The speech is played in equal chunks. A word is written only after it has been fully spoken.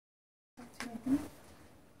Mm-hmm.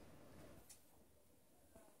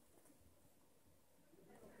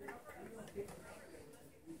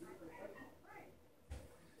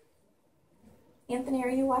 Anthony, are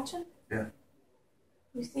you watching? Yeah.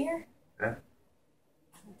 You see her? Yeah.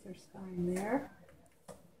 That's her spine there.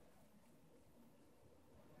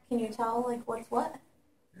 Can you tell, like, what's what?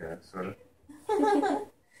 Yeah, sort of. Her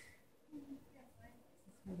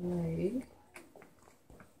leg.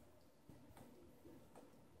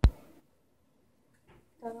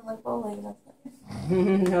 Doesn't look bowling, does it?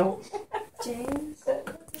 No. James?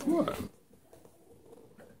 What?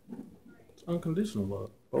 It's unconditional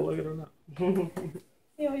love. Bow-legged or not.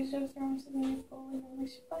 He always shows her arms and he's bowling and we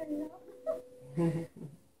should find it out.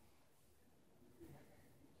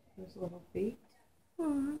 Those little feet.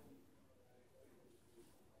 Mm-hmm.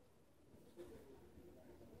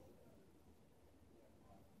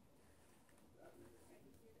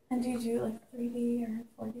 And do you do like 3D or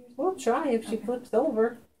 4D? We'll try if she flips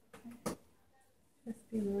over. Let's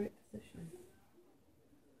be in the right position.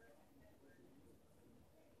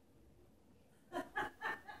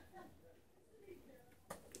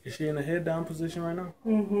 Is she in a head down position right now?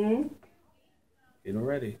 Mm-hmm. Getting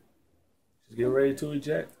ready. She's getting ready to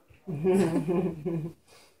eject. Don't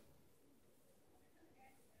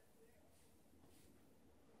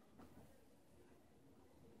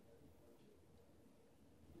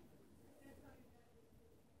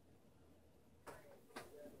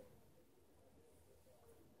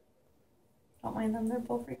mind them, they're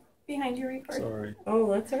both behind your record. Sorry.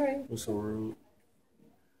 Oh, that's all right. We're so rude.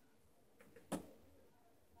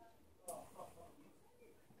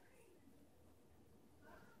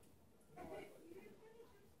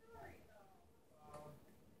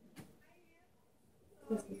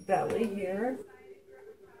 This is belly here.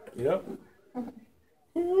 Yep. I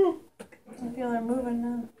feel they're moving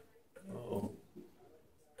now. Uh-oh.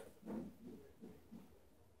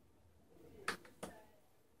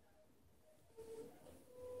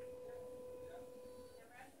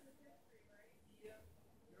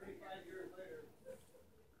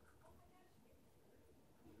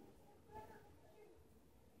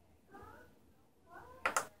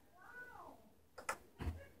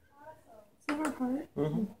 Is that her heart?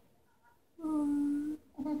 Mm-hmm.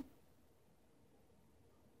 Mm-hmm.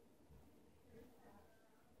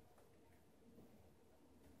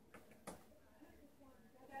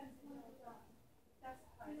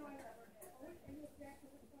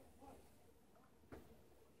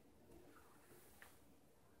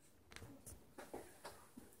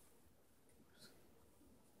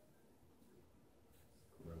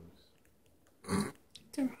 Gross.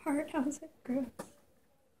 It's her heart, how's it gross?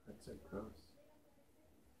 That's so gross.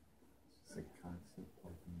 It's just a constant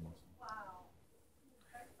pumping muscle.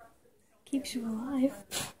 Keeps you alive.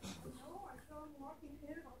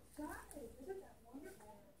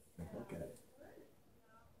 Look at it.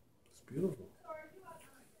 It's beautiful.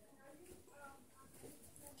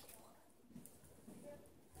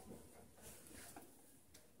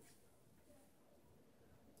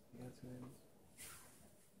 That's it.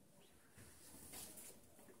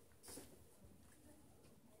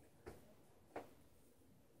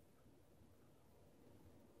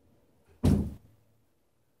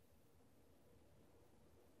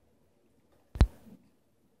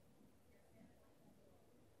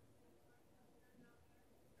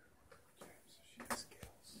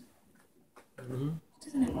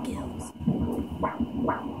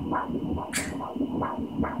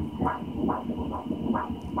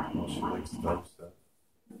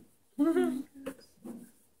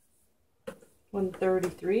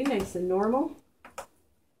 133, nice and normal.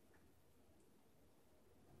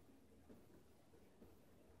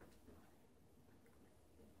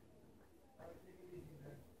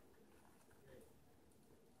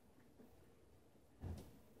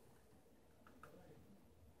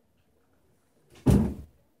 The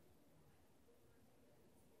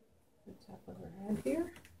top of her head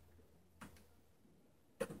here.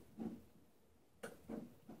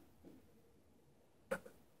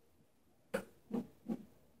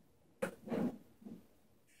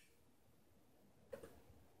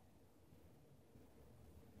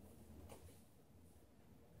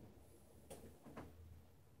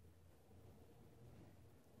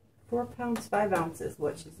 £4 5 ounces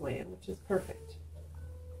what she's weighing, which is perfect.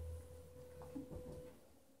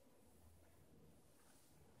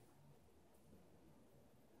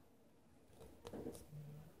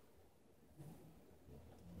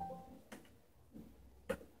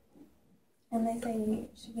 And they say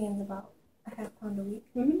she gains about a half pound a week.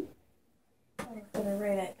 Mm-hmm. I put her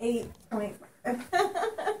right at 8.5.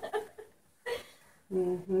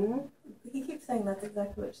 Mm-hmm. He keeps saying that's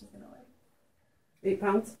exactly what she's gonna weigh. 8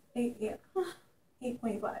 pounds? 8, yeah.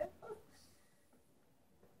 8.5.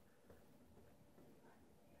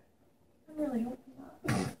 I'm really hoping not.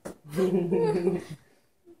 Wait,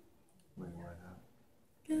 what happened?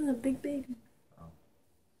 Because a big baby.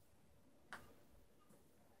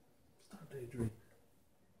 Stop daydreaming.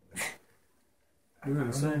 You're in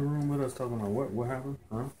the same room with us talking about what happened?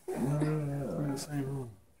 Huh? No. We're in the same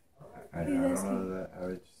room. I don't know that. I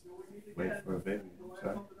would just wait for a baby.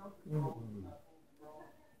 Sorry.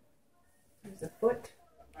 There's a foot.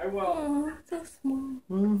 Oh, so small.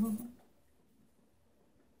 Mm-hmm.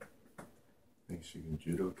 Think she can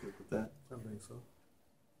judo kick with that? I think so.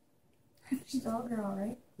 She's all girl,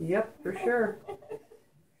 right? Yep, for sure.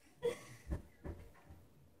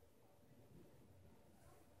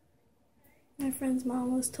 My friend's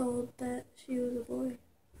mom was told that she was a boy.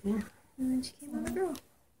 Yeah. And then she came out a girl.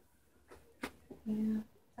 Yeah.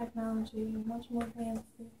 Technology, much more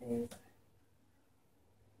advanced these days.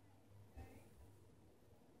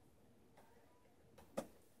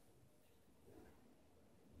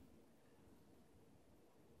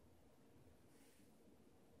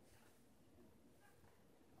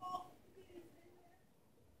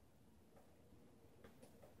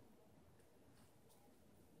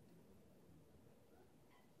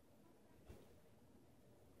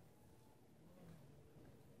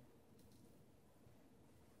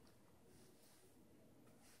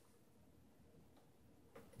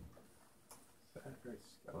 Is that her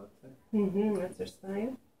skeleton? That's her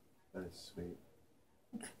spine. That is sweet.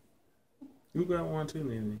 You got one too,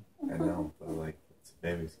 Nene. I know, but like, it's a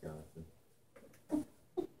baby skeleton.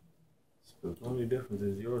 Spooky. The only difference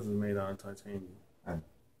is yours is made out of titanium.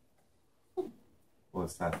 Well,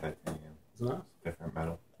 it's not titanium. It's not? It's a different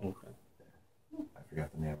metal. Okay. I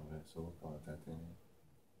forgot the name of it, so we'll call it titanium.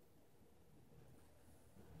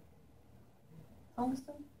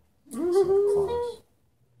 Tungsten? So close.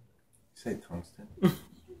 You say tungsten? Is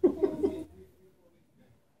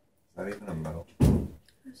that even a metal?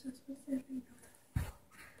 That's so specific.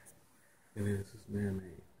 It is. It's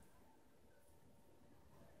man-made.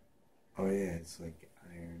 Oh yeah, it's like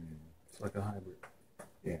iron and It's like a hybrid.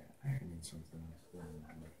 yeah, iron and something else.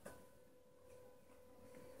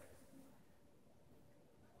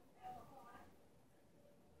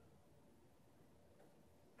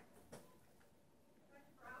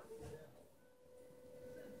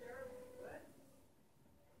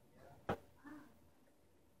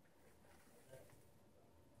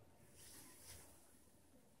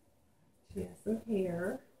 She has some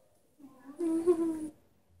hair.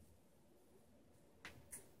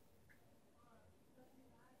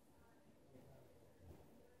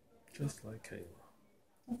 Just like Kayla.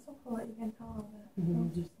 That's so cool that you can tell that. Mhm.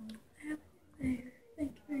 I have a lot of hair.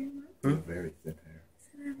 Thank you very much. You have very thin hair. I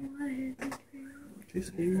said I have a lot of hair. Thank you very much. She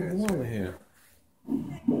said you were warm here.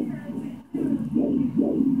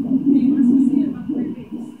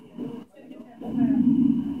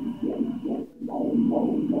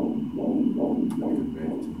 Good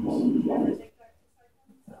very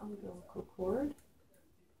The umbilical cord.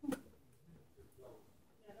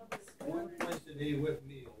 One place a day with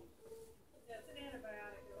meals.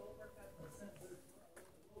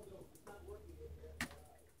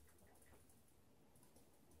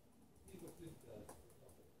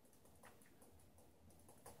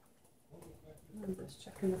 I'm just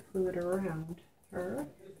checking the fluid around her.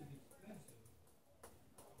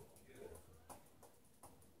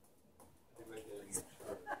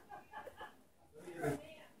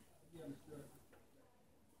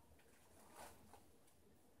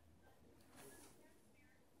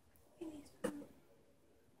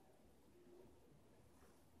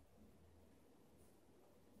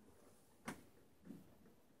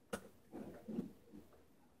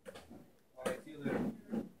 All right, see you later.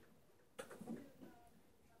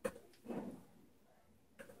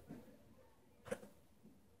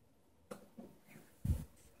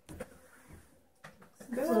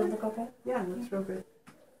 Good. Does it look okay? Yeah, looks real good.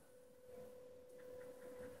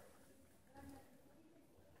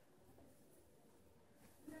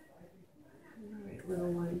 All right,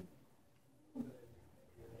 little one.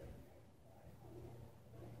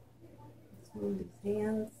 Smooth his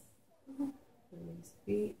hands and his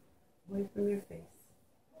feet away from your face.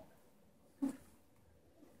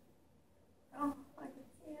 Oh, I can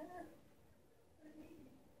see it.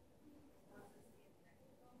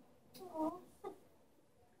 Oh.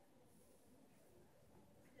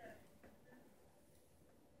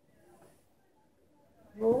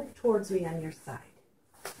 Roll towards me on your side.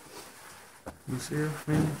 You see her,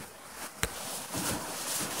 Nene?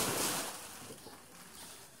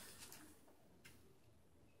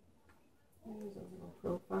 There's a little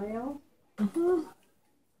profile. Mm-hmm.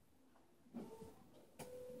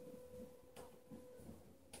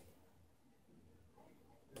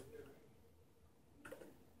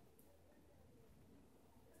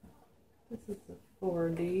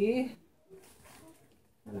 candy.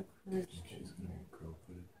 Kind of crunched. She's gonna get crow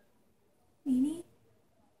footed. Meanie?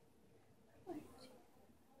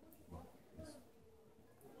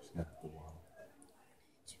 She's gonna have to walk.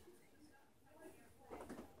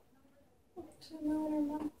 She doesn't know what her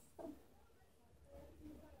mouth said.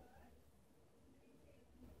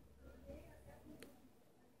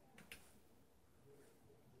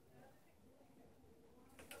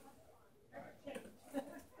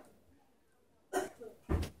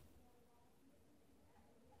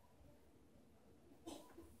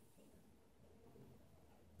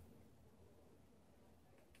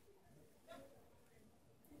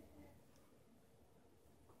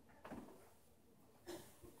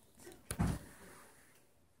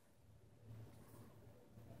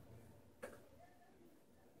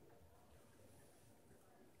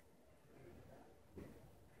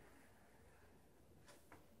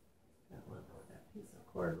 That piece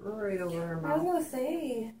of cord right over her I was mouth. gonna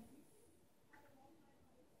say.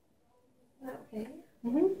 Is that okay?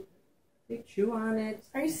 They chew on it.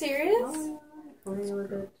 Are you serious? Oh, play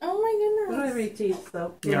with it. Oh We my don't have goodness. any teeth,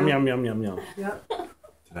 though. Yum, yum, yum, yum, yum. Yep.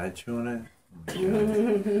 Did I chew on it? Oh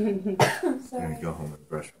my God. I'm I'm sorry. gonna go home and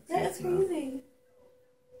brush my That's teeth now. crazy.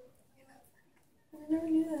 I never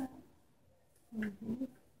knew that.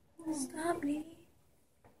 Stop, Nene.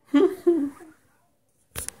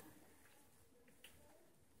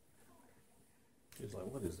 He's like,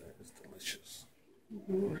 what is that? It's delicious.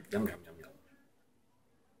 Yum, yum, yum, yum.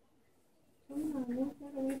 Come on, move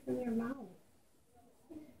that away from your mouth.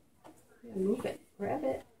 Yeah, move it. Grab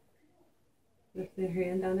it. Lift your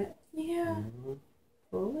hand on it. Yeah.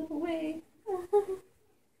 Pull it away.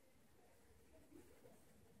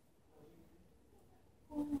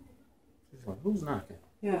 She's like, who's knocking?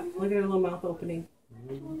 Yeah, look at her little mouth opening.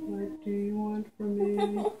 What do you want from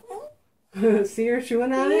me? See her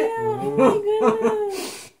chewing on it? Oh my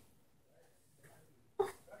goodness.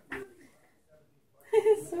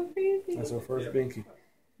 It's so crazy. That's her first binky.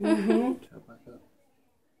 Tap back up.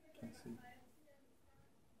 Can't see.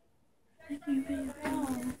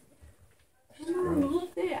 Come on, move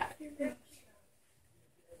that.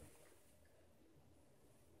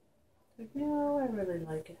 Like, no, I really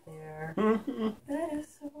like it there. That is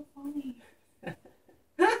so funny.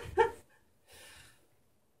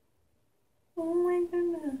 Oh my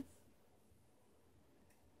goodness.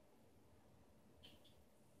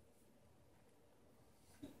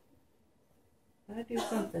 Gotta do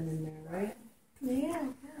something in there, right? Yeah,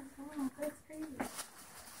 wow, that's crazy.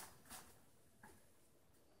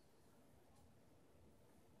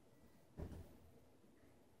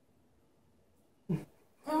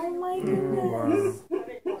 Oh my goodness.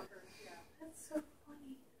 That's so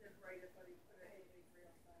funny.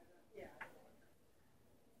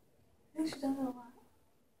 I think she does it a lot.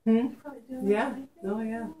 Hmm? She probably does it Yeah. like that. Oh,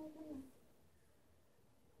 yeah. my goodness.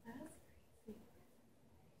 That's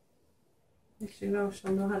At least you know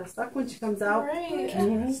she'll know how to suck when she comes out. right.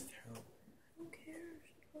 Mhm. Who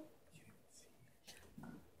cares?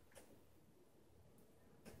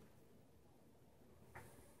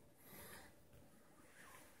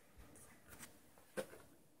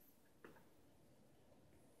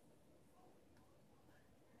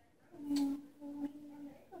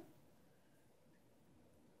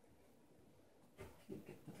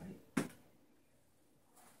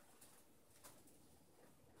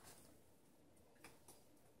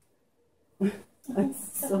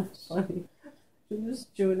 That's so funny. She's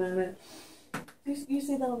just chewing on it. You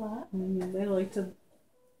see that a lot? They like to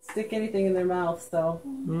stick anything in their mouth, so.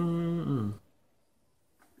 Mm-mm.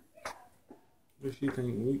 If she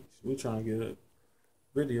think we trying to get a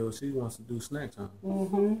video, she wants to do snack time.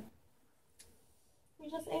 Mm-hmm. You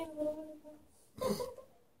just ate a little bit of that.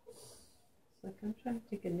 It's like, I'm trying to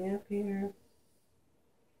take a nap here.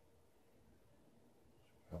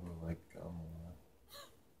 Probably like gum a lot.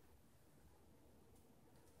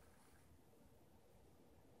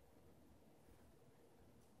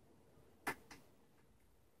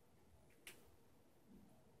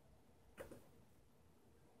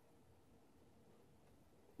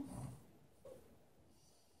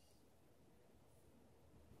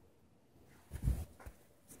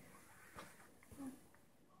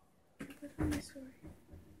 Good for my story.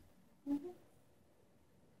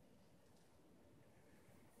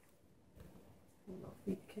 Little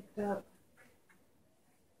feet kicked up.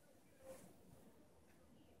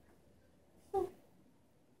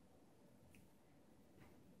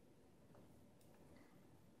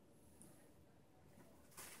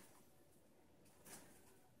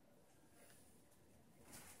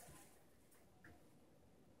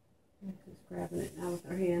 She's grabbing it now with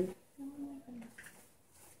her hand.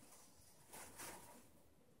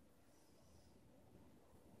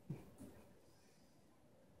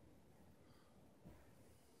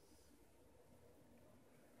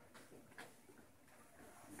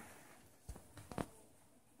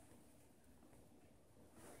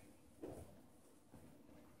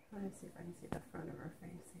 Let me see if I can see the front of her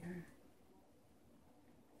face here.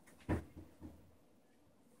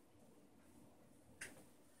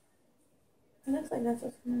 It looks like that's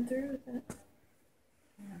what's coming through with it.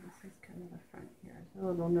 Yeah, this is kind of the front here. The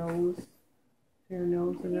little nose, her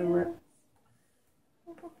nose and her lip.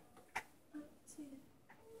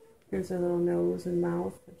 Here's her little nose and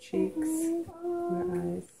mouth, her cheeks, and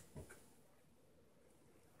her eyes.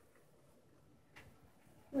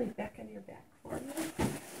 Lay back on your back for me.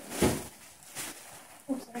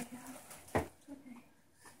 Oh, sorry, Cal. Okay.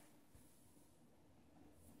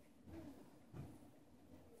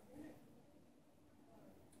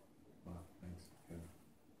 Wow, thanks.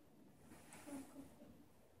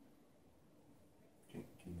 Good.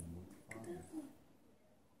 Can you move farther?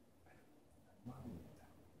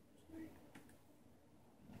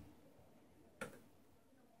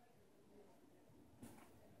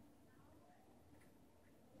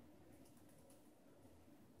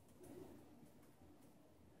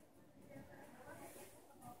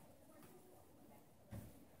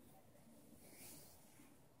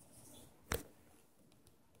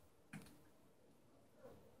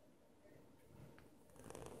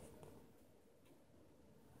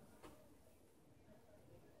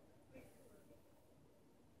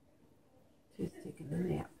 She's taking a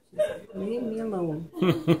nap. She's like, leave me alone.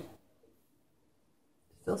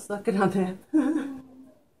 Still sucking on that. You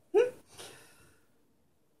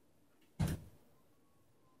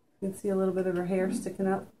can see a little bit of her hair sticking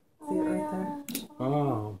up. See it right there?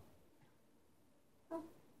 Oh.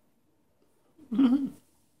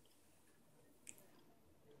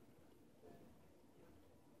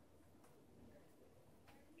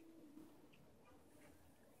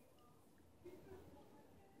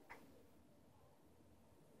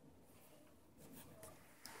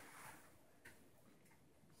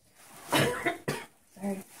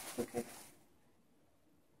 Sorry. Okay.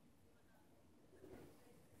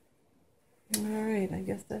 Alright, I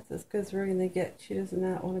guess that's as good as we're going to get. She does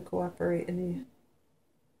not want to cooperate anymore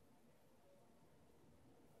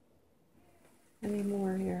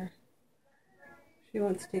here. She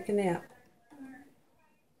wants to take a nap.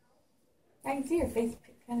 I can see her face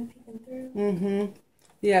kind of peeking through. Mm-hmm.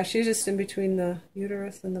 Yeah, she's just in between the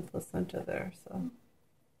uterus and the placenta there, so.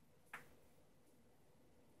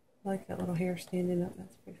 I like that little hair standing up.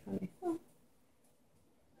 That's pretty funny.